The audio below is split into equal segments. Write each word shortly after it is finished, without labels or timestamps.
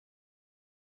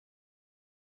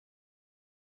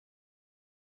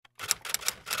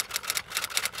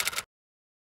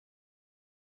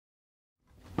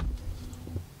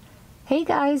Hey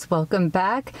guys, welcome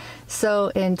back.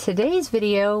 So in today's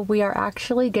video, we are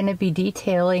actually going to be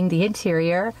detailing the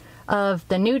interior of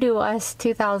the new to us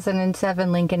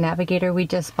 2007 Lincoln Navigator we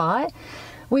just bought.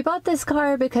 We bought this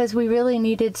car because we really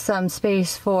needed some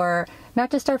space for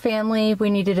not just our family, we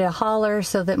needed a hauler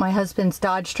so that my husband's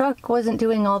Dodge truck wasn't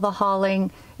doing all the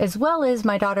hauling, as well as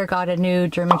my daughter got a new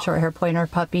German Shorthair Pointer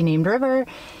puppy named River.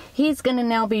 He's going to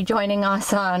now be joining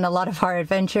us on a lot of our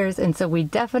adventures, and so we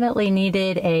definitely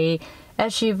needed a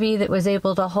SUV that was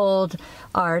able to hold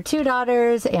our two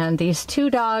daughters and these two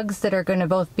dogs that are going to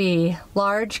both be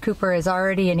large. Cooper is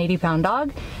already an 80-pound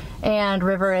dog, and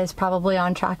River is probably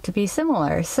on track to be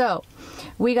similar. So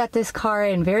we got this car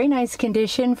in very nice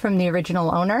condition from the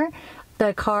original owner.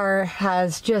 The car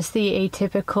has just the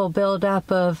atypical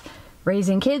buildup of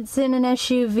raising kids in an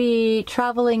SUV,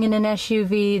 traveling in an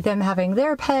SUV, them having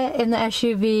their pet in the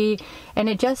SUV, and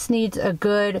it just needs a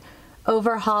good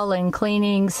overhaul and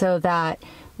cleaning so that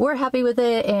we're happy with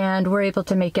it and we're able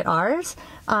to make it ours.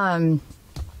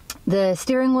 The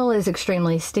steering wheel is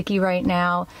extremely sticky right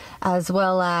now, as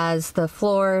well as the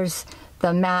floors.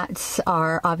 The mats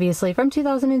are obviously from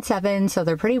 2007, so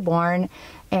they're pretty worn,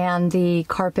 and the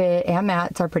carpet and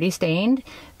mats are pretty stained.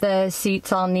 The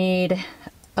seats all need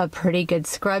a pretty good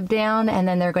scrub down, and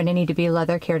then they're going to need to be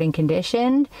leather cared and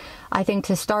conditioned. I think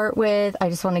to start with, I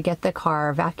just want to get the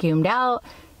car vacuumed out,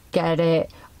 get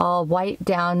it all wiped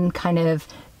down, kind of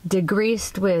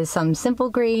degreased with some simple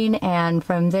green, and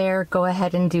from there go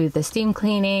ahead and do the steam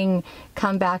cleaning,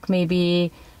 come back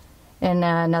maybe in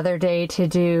another day to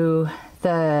do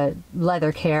the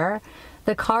leather care.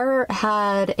 The car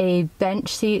had a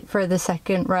bench seat for the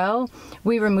second row.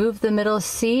 We removed the middle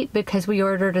seat because we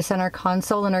ordered a center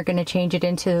console and are going to change it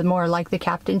into more like the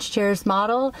captain's chairs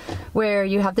model, where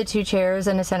you have the two chairs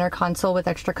and a center console with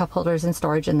extra cup holders and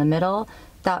storage in the middle.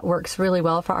 That works really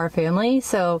well for our family,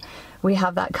 so we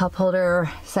have that cup holder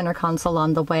center console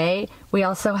on the way. We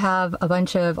also have a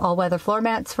bunch of all-weather floor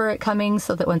mats for it coming,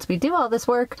 so that once we do all this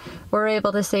work, we're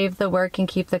able to save the work and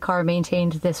keep the car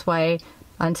maintained this way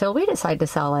until we decide to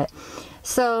sell it.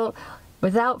 So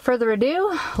without further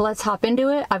ado, let's hop into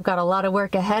it. I've got a lot of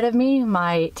work ahead of me.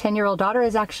 My 10-year-old daughter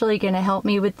is actually going to help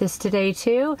me with this today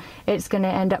too. It's going to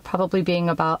end up probably being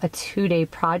about a 2-day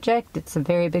project. It's a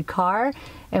very big car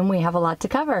and we have a lot to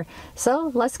cover. So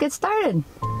let's get started.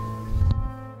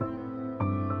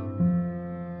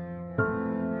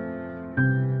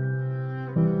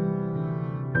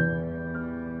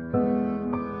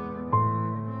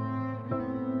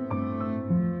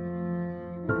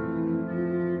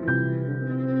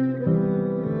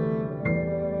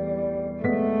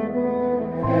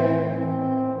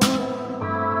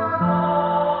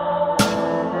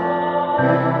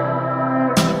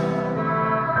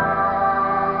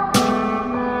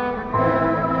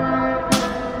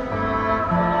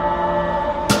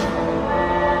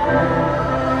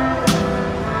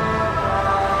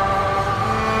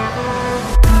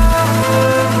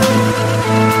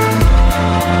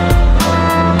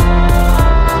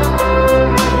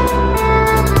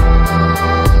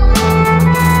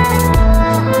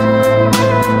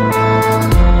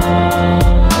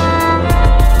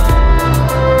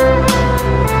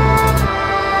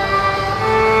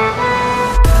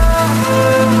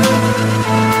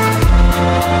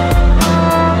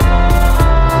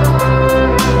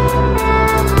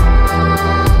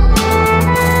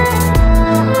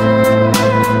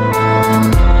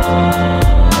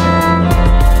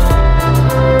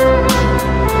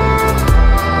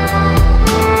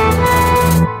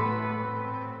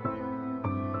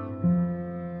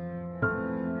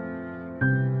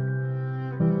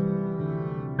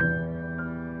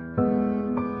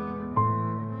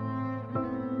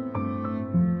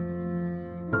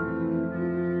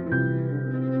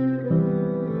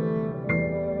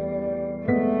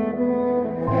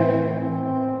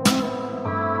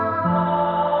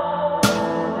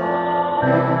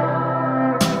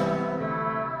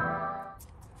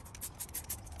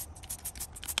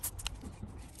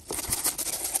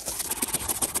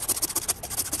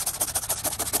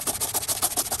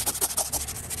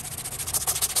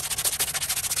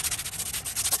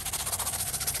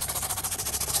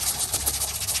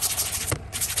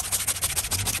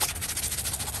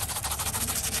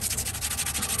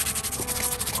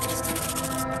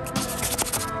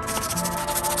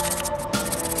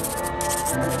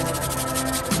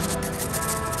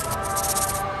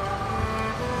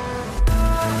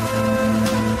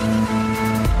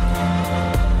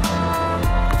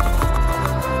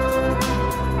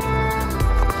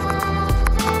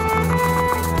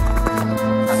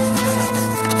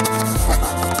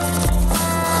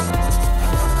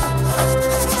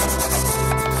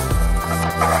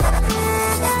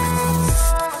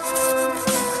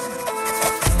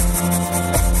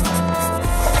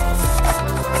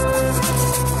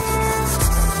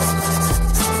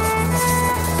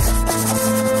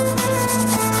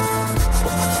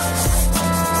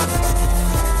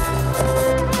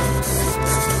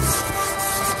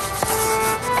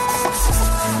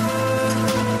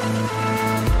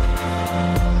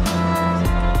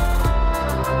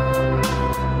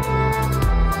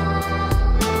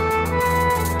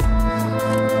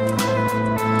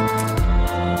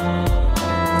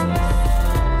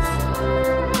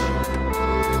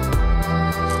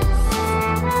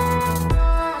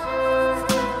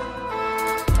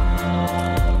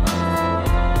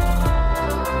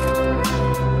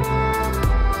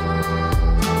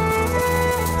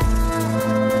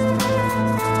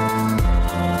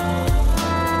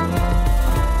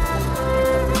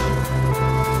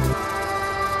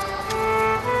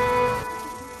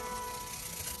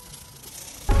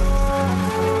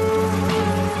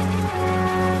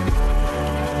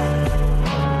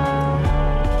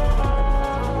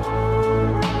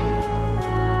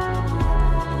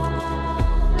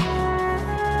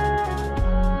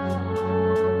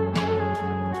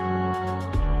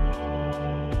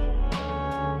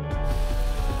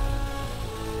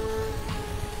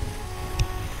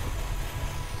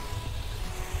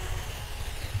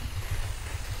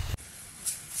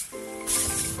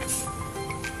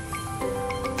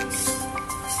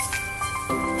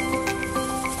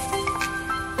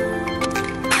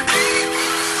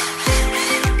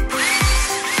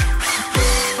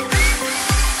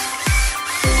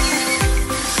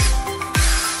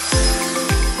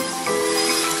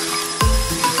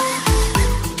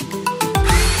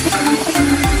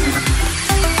 Bye.